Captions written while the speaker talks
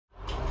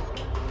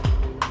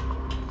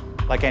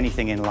Like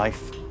anything in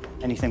life,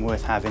 anything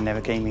worth having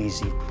never came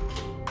easy.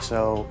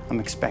 So I'm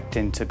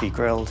expecting to be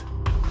grilled.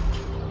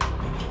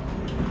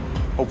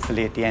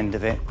 Hopefully at the end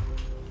of it,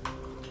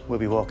 we'll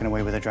be walking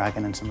away with a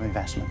Dragon and some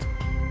investment.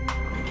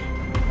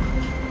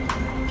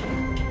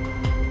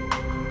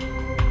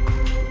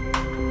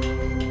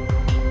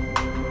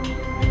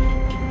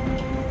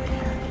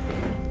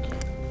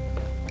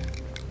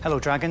 Hello,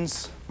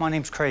 Dragons. My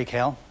name's Craig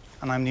Hill,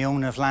 and I'm the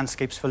owner of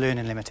Landscapes for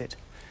Learning Limited.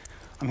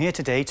 I'm here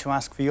today to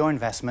ask for your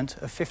investment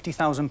of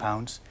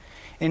 £50,000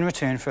 in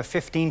return for a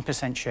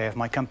 15% share of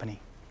my company.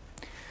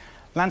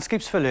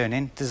 Landscapes for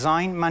Learning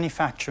design,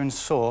 manufacture and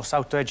source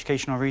outdoor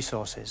educational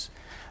resources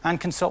and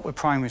consult with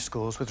primary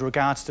schools with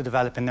regards to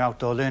developing their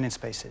outdoor learning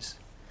spaces.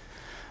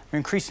 We're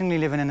increasingly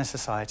living in a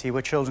society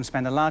where children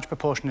spend a large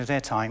proportion of their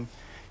time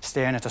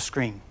staring at a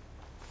screen.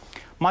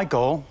 My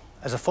goal,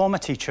 as a former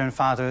teacher and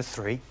father of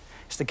 3,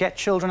 is to get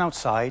children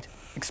outside,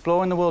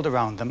 exploring the world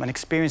around them and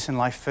experiencing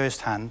life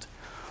firsthand,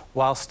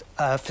 whilst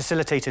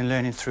facilitating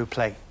learning through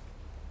play.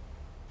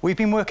 We've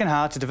been working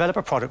hard to develop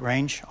a product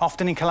range,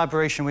 often in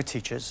collaboration with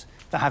teachers,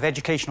 that have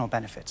educational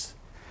benefits.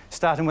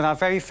 Starting with our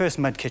very first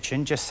mud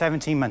kitchen just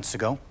 17 months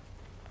ago,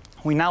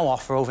 we now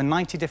offer over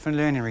 90 different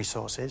learning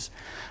resources,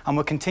 and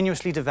we're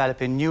continuously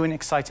developing new and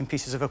exciting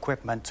pieces of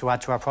equipment to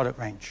add to our product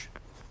range.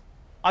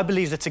 I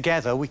believe that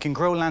together we can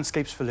grow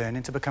Landscapes for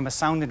Learning to become a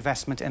sound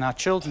investment in our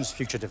children's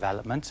future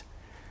development.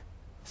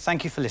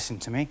 Thank you for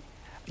listening to me.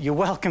 You're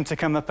welcome to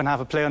come up and have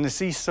a play on the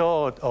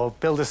seesaw or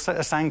build a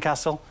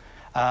sandcastle.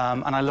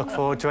 And I look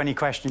forward to any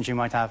questions you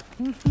might have.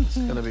 It's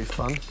going to be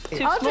fun.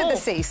 I'll do the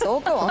seesaw,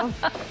 go on.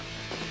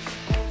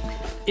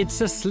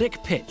 It's a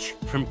slick pitch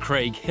from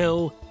Craig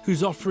Hill,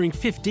 who's offering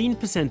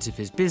 15% of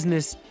his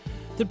business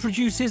that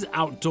produces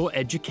outdoor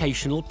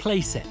educational play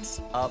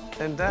sets.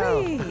 Up and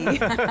down.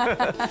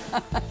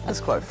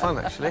 That's quite fun,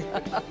 actually.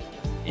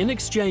 In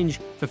exchange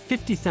for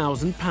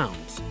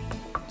 £50,000.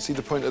 See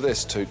the point of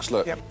this, Tooks?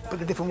 Look. Yep, but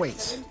the different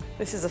weights.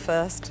 This is a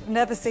first.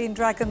 Never seen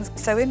dragons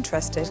so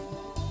interested.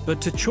 But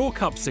to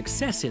chalk up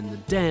success in the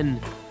den,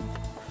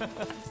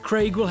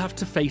 Craig will have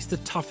to face the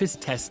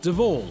toughest test of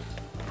all.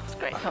 It's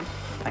great fun.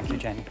 Thank you,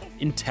 Jenny.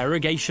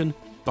 Interrogation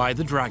by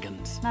the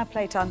Dragons. Now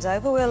playtime's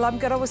over, we'll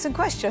get on with some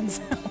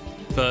questions.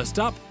 First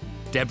up,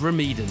 Deborah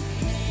Meaden.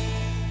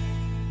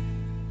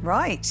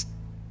 Right.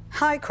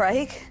 Hi,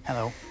 Craig.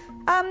 Hello.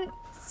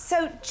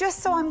 So just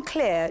so I'm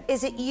clear,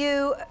 is it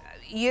you,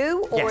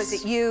 or Yes.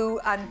 is it you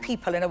and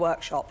people in a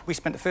workshop? We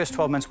spent the first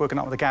 12 months working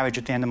out with a garage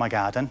at the end of my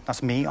garden.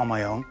 That's me on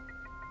my own.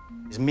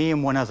 It's me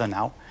and one other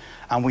now,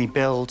 and we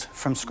build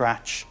from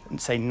scratch,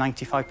 and say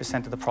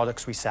 95% of the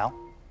products we sell.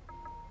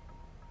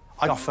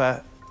 I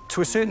offer,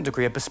 to a certain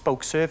degree, a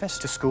bespoke service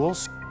to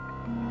schools.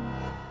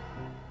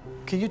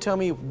 Can you tell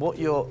me what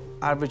your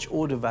average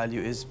order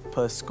value is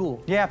per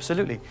school? Yeah,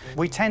 absolutely.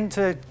 We tend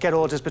to get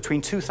orders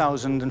between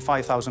 £2,000 and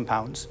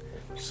 £5,000.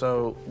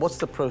 So what's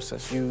the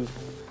process? You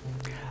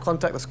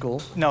contact the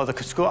school? No,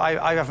 the school,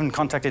 I haven't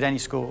contacted any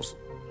schools.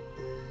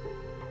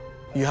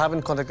 You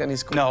haven't contacted any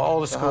school? No, all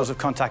the schools have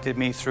contacted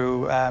me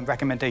through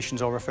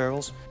recommendations or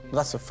referrals.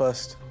 That's a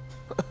first.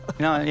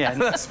 No, yeah.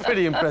 That's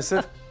pretty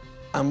impressive.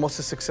 And what's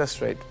the success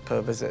rate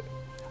per visit?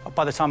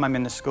 By the time I'm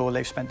in the school,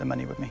 they've spent the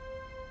money with me.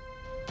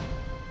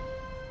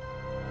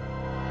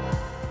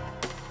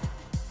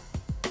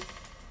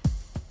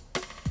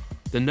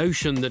 The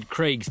notion that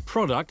Craig's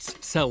products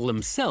sell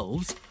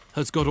themselves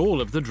has got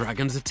all of the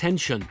Dragons'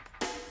 attention.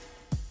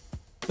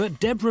 But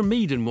Deborah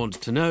Meaden wants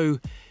to know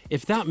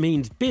if that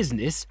means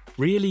business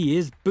really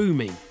is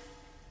booming.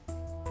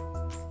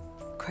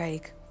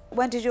 Craig,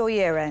 when did your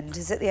year end?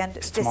 Is it the end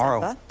of December?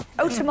 Tomorrow.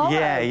 Oh, tomorrow?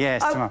 Yeah,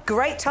 it's tomorrow.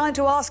 Great time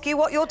to ask you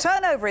what your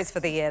turnover is for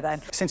the year,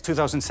 then. Since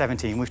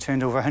 2017, we've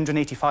turned over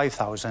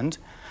 185,000,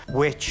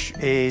 which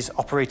is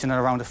operating at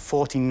around a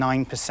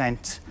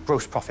 49%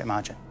 gross profit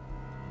margin.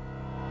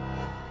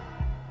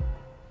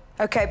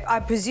 OK,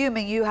 I'm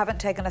presuming you haven't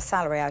taken a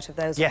salary out of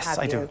those, Yes, have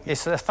I you? do.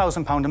 It's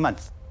 £1,000 a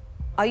month.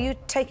 Are you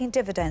taking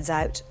dividends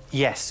out?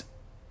 Yes.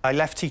 I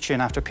left teaching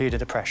after a period of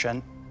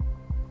depression.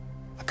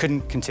 I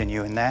couldn't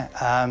continue in there.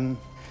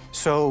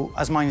 So,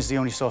 as mine is the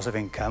only source of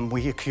income,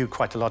 we accrued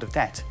quite a lot of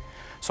debt.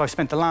 So I've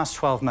spent the last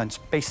 12 months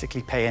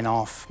basically paying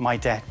off my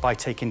debt by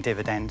taking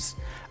dividends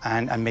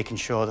and making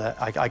sure that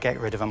I get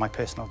rid of my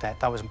personal debt.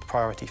 That was a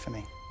priority for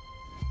me.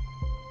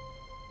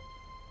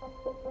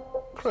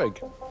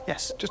 Craig?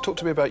 Yes? Just talk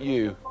to me about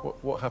you.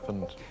 What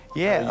happened?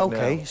 Yeah,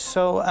 OK. Now?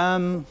 So,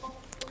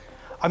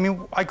 I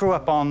mean, I grew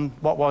up on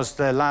what was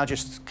the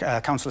largest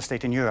council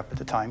estate in Europe at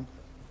the time.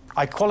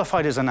 I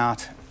qualified as an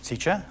art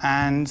teacher,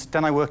 and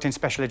then I worked in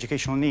special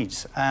educational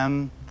needs.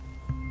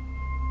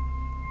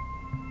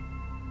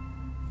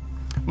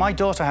 My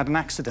daughter had an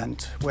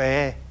accident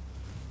where...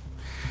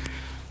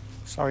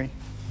 Sorry.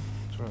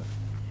 That's right.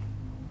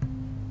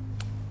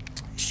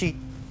 She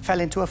fell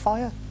into a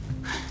fire.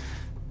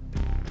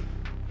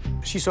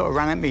 She sort of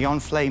ran at me on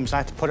flames. I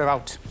had to put her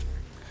out,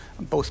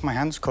 and both my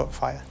hands caught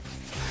fire.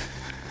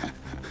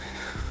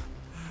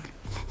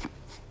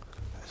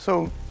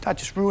 So that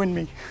just ruined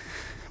me.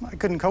 I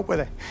couldn't cope with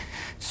it.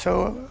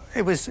 So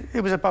it was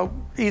about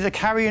either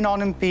carrying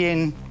on and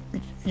being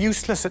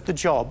useless at the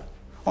job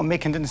or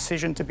making the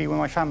decision to be with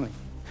my family.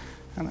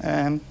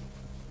 And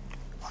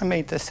I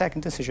made the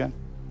second decision.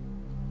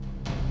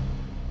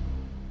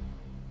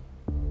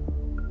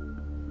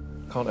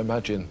 Can't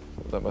imagine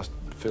what that must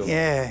feel.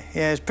 Yeah,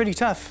 it's pretty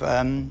tough.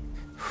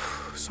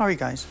 Sorry,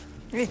 guys.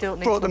 You don't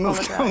need Brought to the mood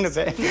down a apologise.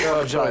 bit.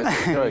 Oh, Joe,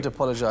 Don't Craig.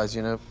 apologise,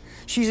 you know.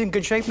 She's in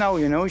good shape now,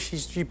 you know.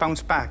 She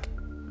bounced back.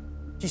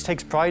 She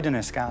takes pride in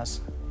her scars,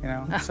 you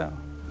know, so...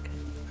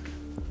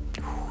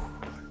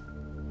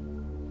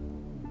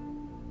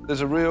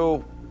 There's a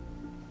real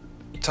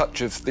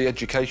touch of the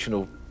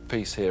educational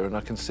piece here, and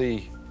I can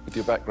see with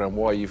your background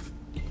why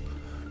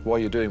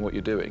you're doing what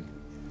you're doing.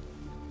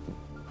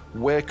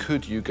 Where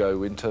could you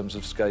go in terms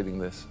of scaling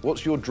this?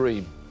 What's your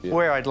dream?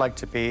 Where I'd like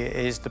to be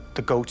is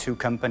the go-to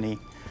company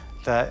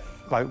that,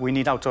 like, we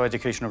need outdoor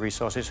educational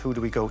resources. Who do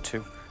we go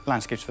to?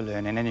 Landscapes for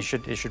Learning, and it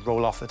should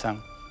roll off the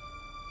tongue.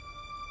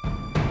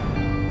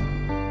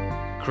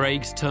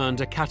 Craig's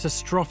turned a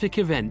catastrophic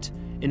event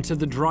into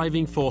the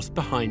driving force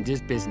behind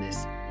his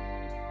business.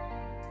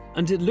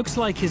 And it looks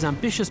like his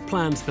ambitious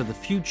plans for the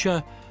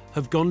future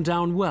have gone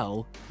down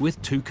well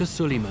with Tuka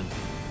Suleiman.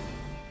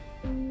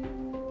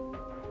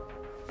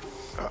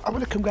 I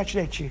want to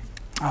congratulate you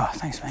Oh,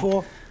 thanks, mate.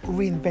 for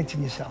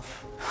reinventing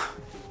yourself.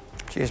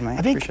 Cheers, mate.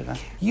 I think Appreciate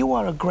that. you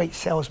are a great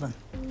salesman.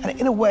 And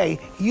in a way,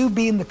 you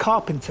being the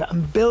carpenter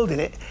and building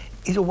it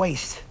is a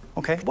waste.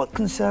 Okay. What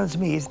concerns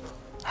me is,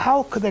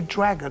 how could a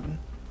dragon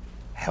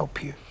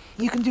help you?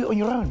 You can do it on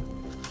your own.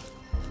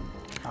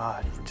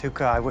 Ah,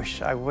 Tuka, I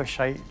wish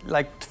I...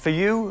 Like, for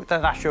you,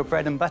 that's your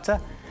bread and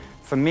butter.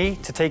 For me,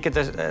 to take it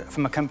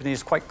from a company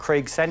that's quite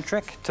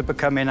Craig-centric to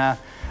becoming a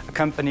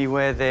company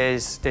where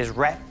there's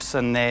reps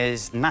and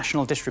there's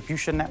national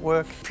distribution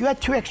network. If you had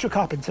 2 extra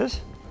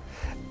carpenters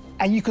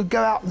and you could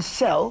go out and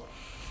sell,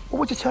 what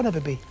would your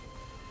turnover be?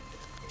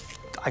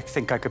 I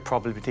think I could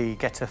probably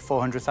get to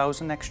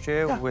 400,000 next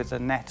year Yeah. with a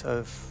net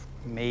of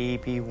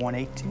maybe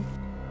 180.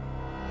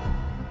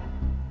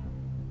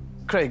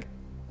 Craig,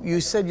 you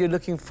said you're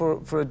looking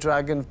for a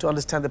dragon to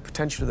understand the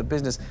potential of the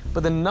business,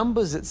 but the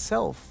numbers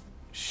itself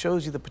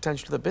shows you the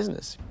potential of the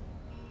business.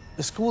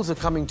 The schools are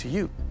coming to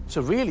you.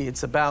 So really,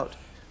 it's about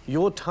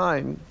your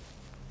time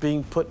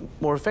being put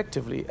more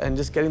effectively and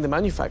just getting the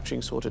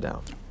manufacturing sorted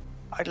out.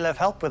 I'd love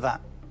help with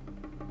that.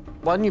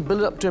 Why don't you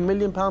build it up to £1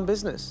 million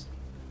business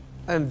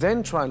and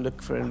then try and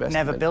look for investment?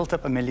 Never built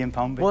up £1 million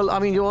business. Well, I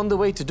mean, you're on the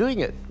way to doing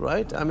it,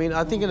 right? I mean,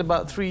 I think in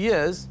about 3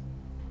 years,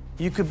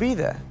 you could be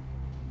there.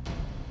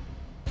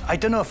 I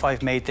don't know if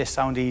I've made this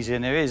sound easier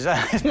than it is.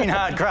 It's been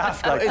hard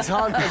graft. Like. It's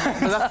hard, but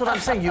that's what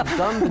I'm saying. You've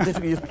done the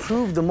difficult, you've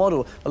proved the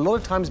model. A lot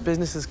of times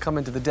businesses come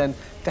into the den,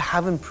 they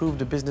haven't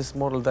proved a business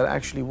model that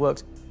actually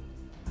works.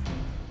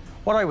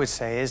 What I would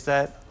say is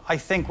that I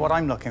think what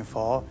I'm looking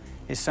for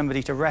is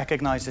somebody to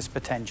recognise this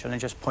potential and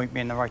just point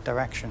me in the right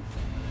direction.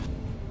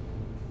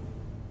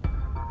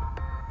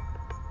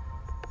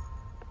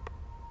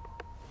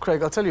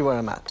 Craig, I'll tell you where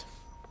I'm at.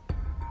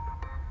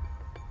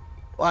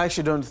 I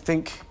actually don't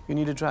think you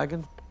need a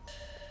dragon.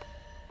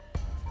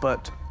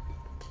 But,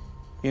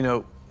 you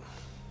know,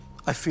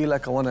 I feel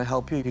like I want to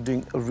help you. You're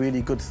doing a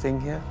really good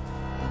thing here.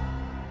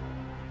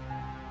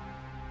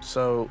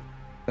 So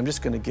I'm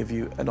just going to give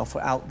you an offer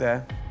out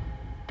there.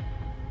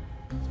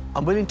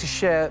 I'm willing to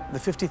share the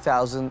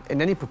 50,000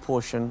 in any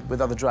proportion with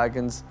other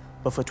dragons,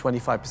 but for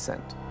 25%.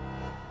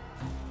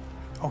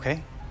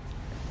 OK.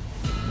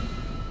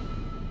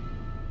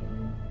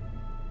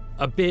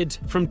 A bid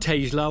from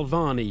Tej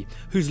Lalvani,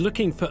 who's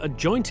looking for a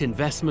joint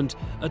investment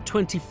at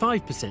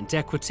 25%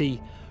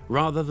 equity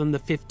rather than the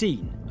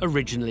 15%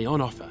 originally on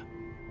offer.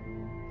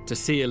 To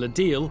seal a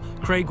deal,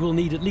 Craig will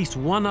need at least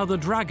one other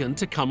dragon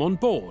to come on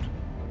board.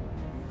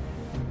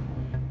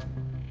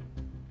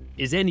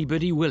 Is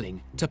anybody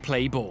willing to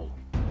play ball?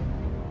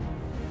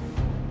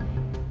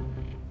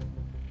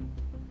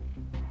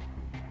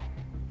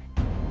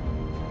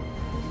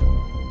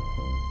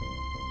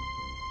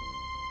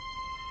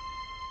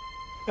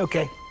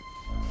 Okay.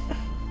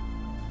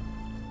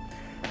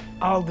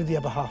 I'll do the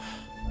other half.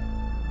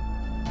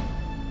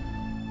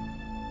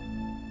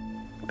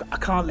 I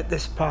can't let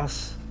this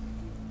pass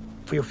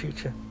for your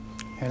future.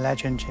 You're a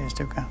legend. Cheers,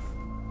 Tuka.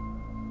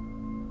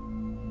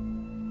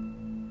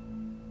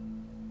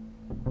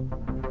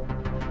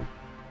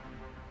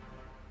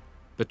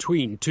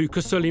 Between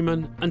Tuka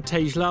Suleiman and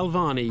Tej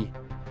Lalvani,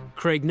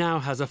 Craig now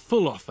has a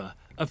full offer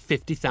of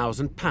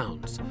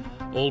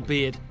 £50,000,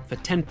 albeit for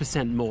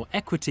 10% more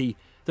equity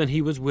than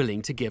he was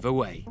willing to give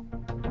away.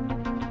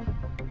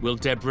 Will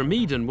Deborah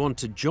Meaden want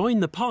to join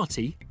the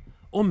party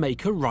or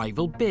make a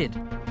rival bid?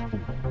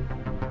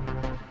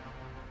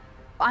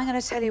 I'm going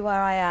to tell you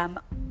where I am.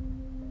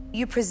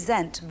 You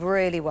present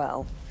really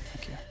well.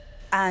 Thank you.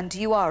 And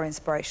you are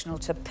inspirational.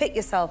 To pick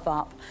yourself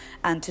up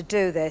and to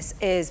do this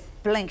is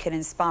blinking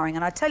inspiring.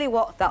 And I tell you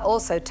what, that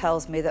also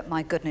tells me that,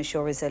 my goodness,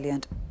 you're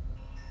resilient.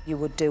 You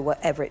would do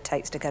whatever it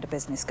takes to get a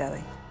business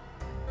going.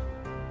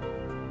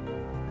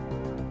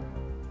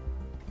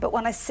 But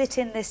when I sit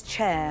in this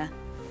chair,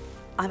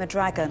 I'm a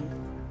dragon.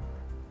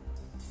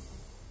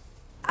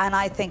 And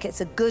I think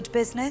it's a good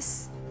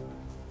business,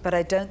 but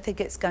I don't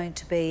think it's going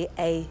to be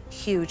a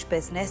huge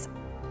business.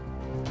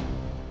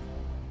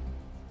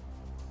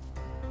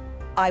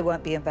 I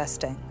won't be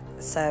investing,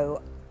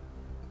 so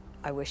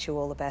I wish you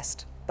all the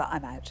best, but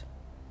I'm out.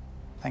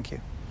 Thank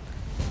you.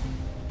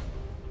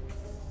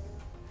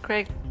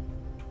 Craig,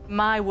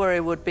 my worry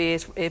would be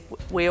is if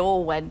we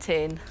all went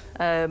in,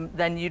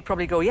 then you'd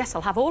probably go, yes,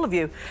 I'll have all of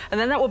you. And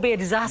then that would be a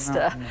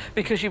disaster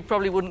because you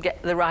probably wouldn't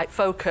get the right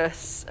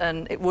focus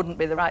and it wouldn't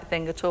be the right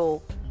thing at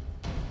all.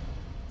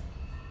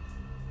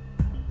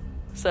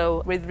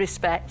 So, with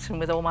respect and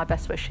with all my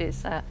best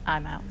wishes,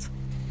 I'm out.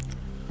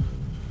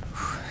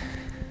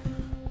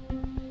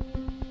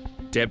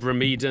 Deborah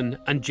Meaden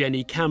and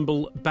Jenny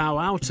Campbell bow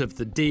out of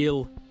the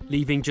deal,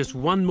 leaving just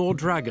one more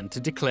dragon to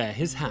declare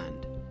his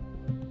hand.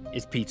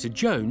 Is Peter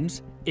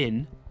Jones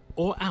in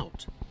or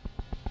out?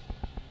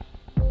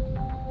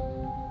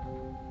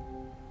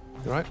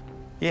 You right?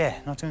 Yeah,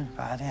 not doing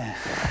bad, yeah.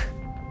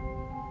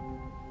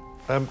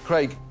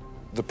 Craig,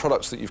 the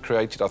products that you've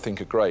created I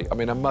think are great. I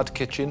mean, a mud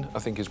kitchen I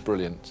think is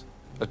brilliant.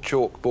 A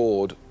chalk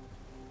board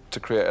to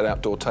create an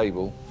outdoor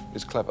table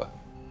is clever.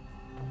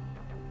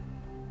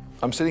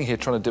 I'm sitting here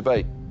trying to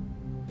debate.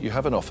 You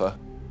have an offer,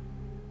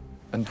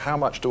 and how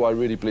much do I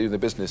really believe in the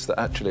business that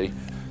actually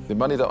the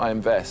money that I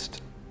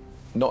invest,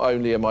 not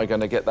only am I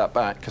going to get that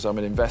back because I'm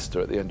an investor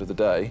at the end of the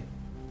day,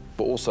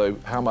 but also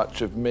how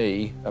much of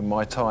me and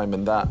my time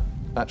and that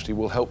actually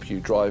will help you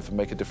drive and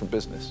make a different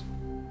business.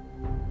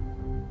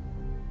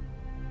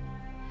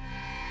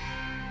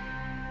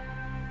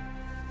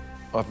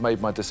 I've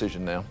made my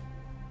decision now.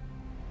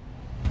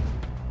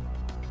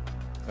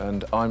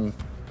 And I'm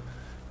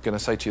going to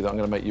say to you that I'm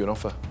going to make you an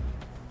offer.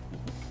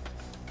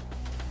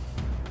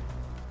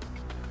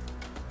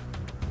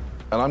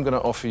 And I'm going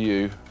to offer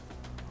you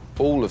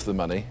all of the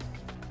money,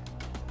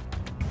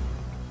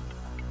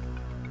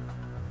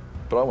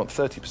 but I want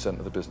 30%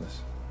 of the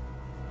business.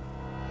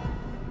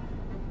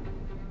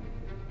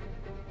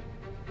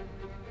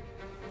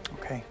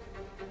 Okay.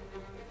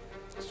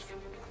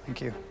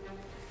 Thank you.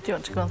 Do you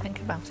want to go and think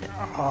about it?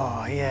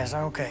 Oh, yes,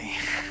 okay.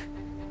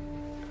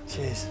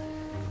 Cheers.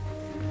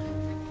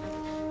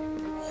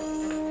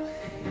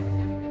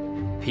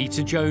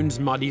 Peter Jones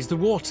muddies the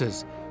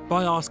waters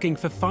by asking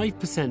for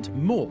 5%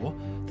 more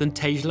than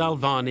Tej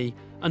Lalvani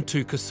and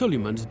Tuka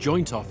Suleiman's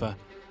joint offer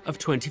of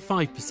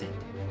 25%.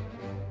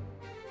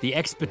 The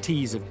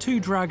expertise of 2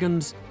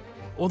 dragons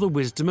or the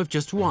wisdom of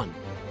just one?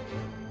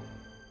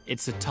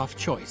 It's a tough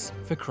choice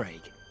for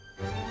Craig.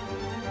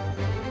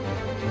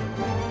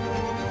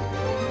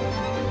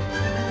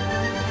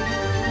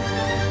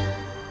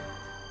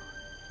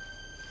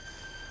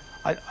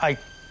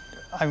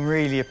 I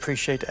really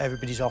appreciate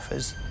everybody's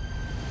offers.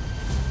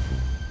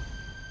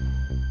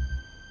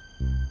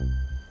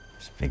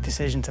 It's a big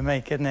decision to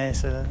make, isn't it?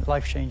 It's a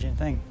life-changing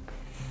thing.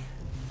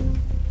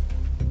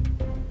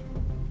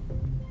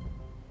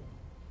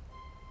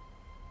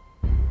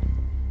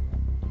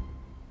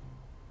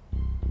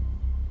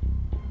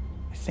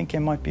 I think it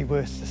might be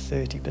worth the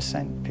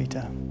 30%,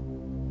 Peter.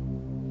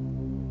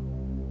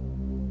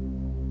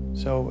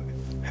 So,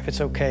 if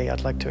it's okay,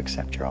 I'd like to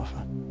accept your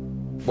offer.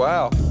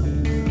 Wow.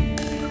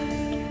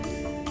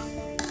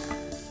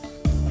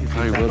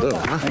 Very well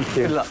done. Thank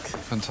you. Good luck.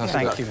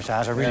 Fantastic. Thank you,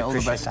 Taz. I really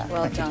appreciate that.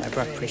 Well Thank done. you,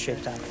 Deborah. I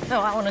appreciate that.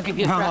 No, I want to give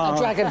you a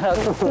dragon hug.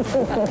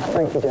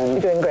 Thank you, Jen.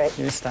 You're doing great.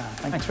 You're a star.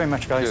 Thanks very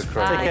much, guys. Cheers,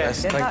 Craig. Take care.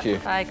 Yes, thank you.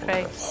 Bye,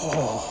 Craig.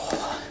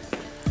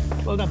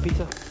 Well done,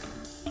 Peter.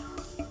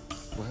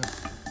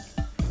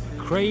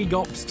 Craig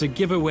opts to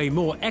give away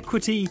more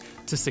equity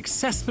to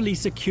successfully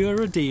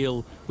secure a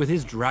deal with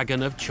his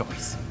dragon of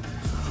choice.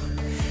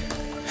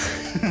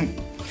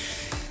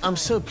 I'm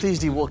so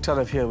pleased he walked out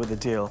of here with a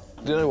deal.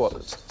 Do you know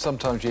what?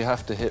 Sometimes you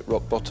have to hit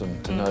rock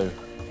bottom to know.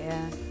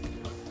 Yeah.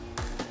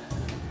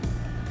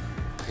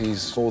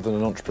 He's more than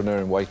an entrepreneur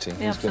in waiting.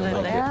 Yeah, He's going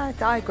to make it. Yeah,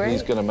 I agree.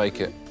 He's going to make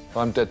it.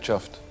 I'm dead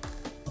chuffed.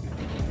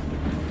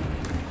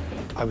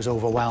 I was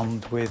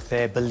overwhelmed with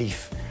their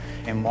belief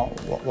in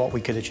what we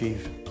could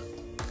achieve.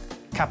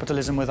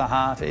 Capitalism with a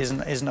heart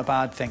isn't a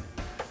bad thing.